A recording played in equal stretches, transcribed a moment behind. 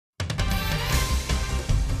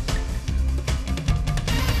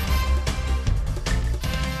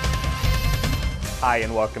Hi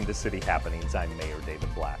and welcome to City Happenings. I'm Mayor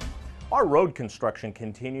David Black. Our road construction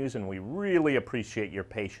continues and we really appreciate your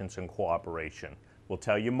patience and cooperation. We'll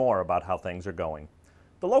tell you more about how things are going.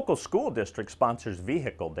 The local school district sponsors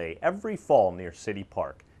Vehicle Day every fall near City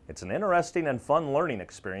Park. It's an interesting and fun learning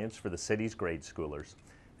experience for the city's grade schoolers.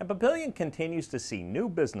 And Papillion continues to see new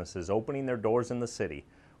businesses opening their doors in the city.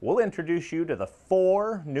 We'll introduce you to the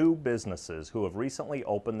 4 new businesses who have recently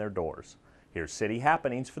opened their doors. Here's City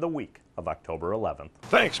Happenings for the week of October 11th.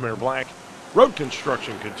 Thanks, Mayor Black. Road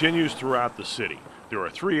construction continues throughout the city. There are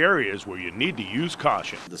 3 areas where you need to use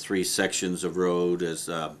caution. The 3 sections of road is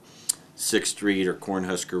 6th Street or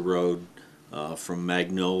Cornhusker Road from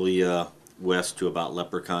Magnolia west to about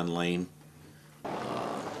Leprechaun Lane. We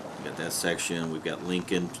got that section. We've got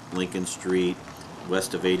Lincoln Street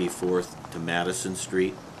west of 84th to Madison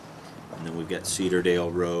Street. And then we've got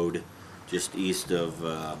Cedardale Road just east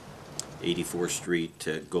of 84th Street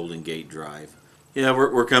to Golden Gate Drive. Yeah,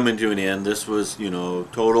 we're coming to an end. This was,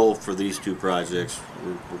 total for these 2 projects,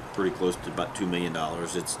 we're pretty close to about $2 million.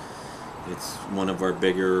 It's one of our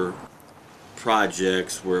bigger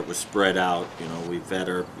projects where it was spread out. We've had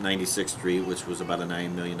our 96th Street, which was about a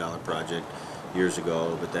 $9 million project years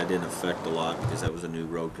ago, but that didn't affect a lot because that was a new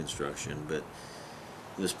road construction. But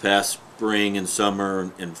this past spring and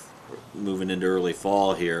summer and moving into early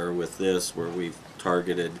fall here with this, where we've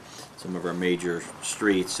targeted some of our major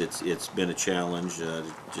streets, it's been a challenge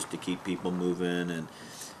just to keep people moving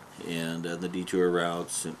and the detour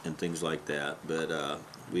routes and things like that. But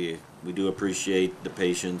we do appreciate the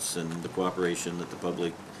patience and the cooperation that the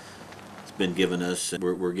public has been giving us.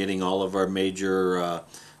 We're getting all of our major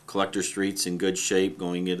collector streets in good shape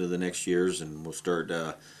going into the next years, and we'll start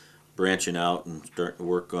branching out and starting to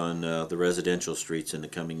work on the residential streets in the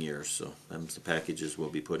coming years. So that's the packages we'll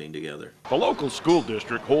be putting together. The local school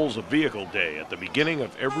district holds a Vehicle Day at the beginning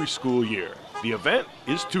of every school year. The event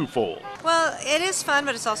is twofold. Well, it is fun,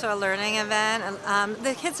 but it's also a learning event.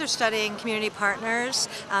 The kids are studying community partners,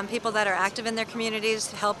 people that are active in their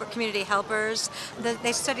communities, community helpers.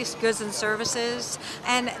 They study goods and services,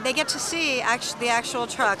 and they get to see the actual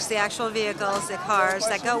trucks, the actual vehicles, the cars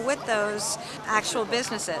that go with those actual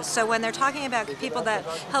businesses. So when they're talking about people that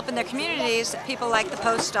help in their communities, people like the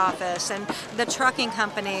post office and the trucking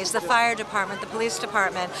companies, the fire department, the police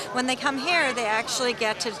department, when they come here, they actually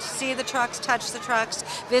get to see the trucks, touch the trucks,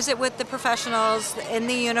 visit with the professionals in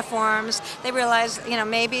the uniforms. They realize,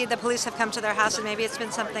 maybe the police have come to their house and maybe it's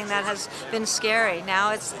been something that has been scary.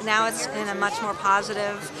 Now it's in a much more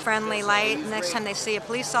positive, friendly light. Next time they see a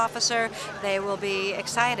police officer, they will be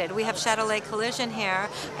excited. We have Shadow Lake Collision here,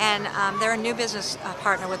 and they're a new business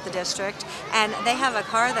partner with the district, and they have a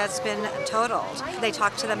car that's been totaled. They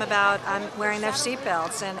talk to them about wearing their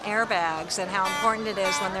seatbelts and airbags and how important it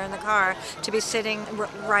is when they're in the car to be sitting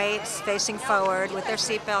right, facing forward with their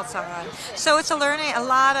seatbelts on. So it's a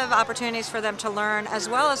lot of opportunities for them to learn, as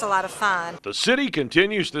well as a lot of fun. The city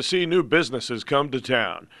continues to see new businesses come to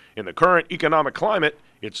town. In the current economic climate,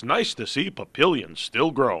 it's nice to see Papillion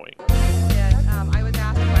still growing. I was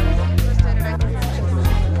asked if I was interested, and I think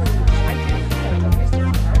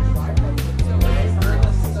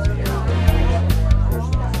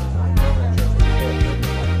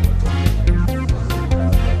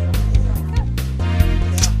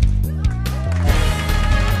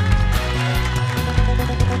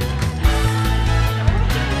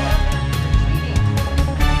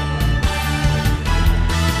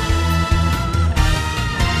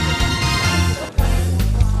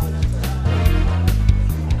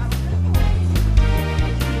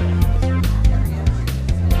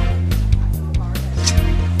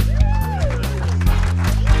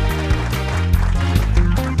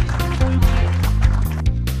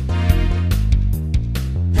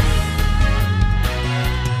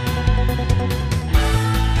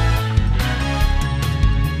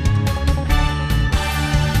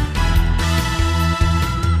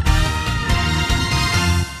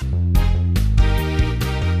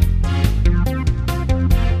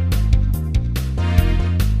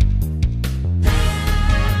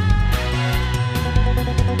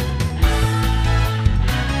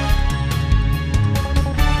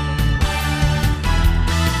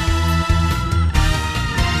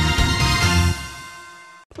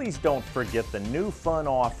Please don't forget the new fun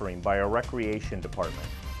offering by our recreation department.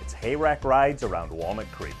 It's hayrack rides around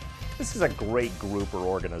Walnut Creek. This is a great group or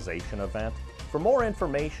organization event. For more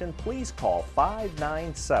information, please call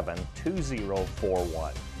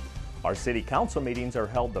 597-2041. Our city council meetings are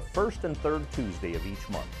held the first and third Tuesday of each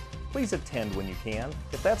month. Please attend when you can.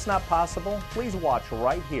 If that's not possible, please watch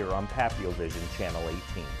right here on Papillion Channel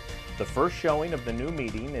 18. The first showing of the new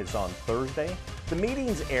meeting is on Thursday. The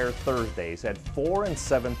meetings air Thursdays at 4 and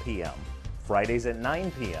 7 p.m., Fridays at 9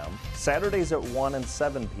 p.m., Saturdays at 1 and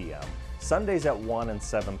 7 p.m., Sundays at 1 and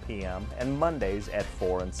 7 p.m., and Mondays at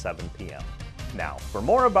 4 and 7 p.m. Now, for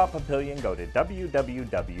more about Papillion, go to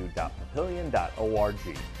www.papillion.org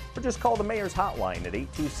or just call the Mayor's Hotline at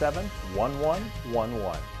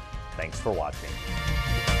 827-1111. Thanks for watching.